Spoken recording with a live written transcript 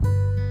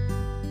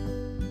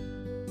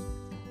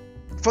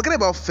Forget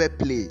about fair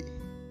play.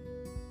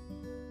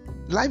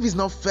 Life is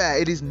not fair,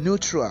 it is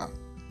neutral.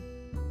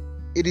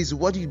 It is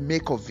what you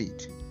make of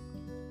it.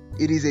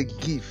 It is a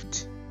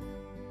gift.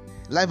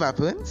 Life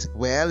happens,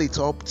 well, it's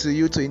up to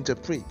you to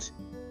interpret.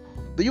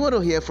 Do you want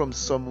to hear from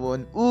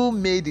someone who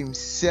made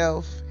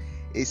himself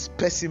a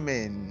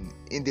specimen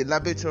in the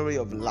laboratory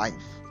of life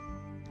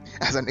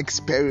as an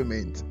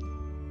experiment?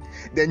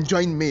 Then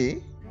join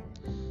me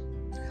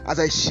as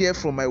I share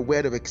from my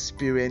word of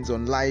experience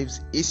on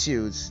life's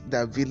issues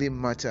that really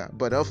matter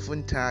but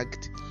often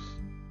tagged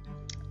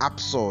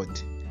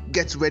absurd.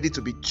 Get ready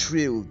to be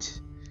thrilled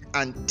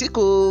and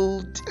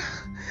tickled.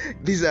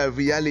 These are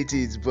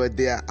realities, but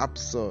they are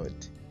absurd.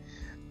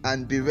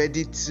 And be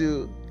ready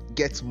to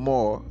get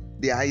more,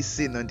 the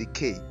icing on the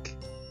cake.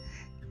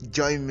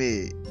 Join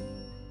me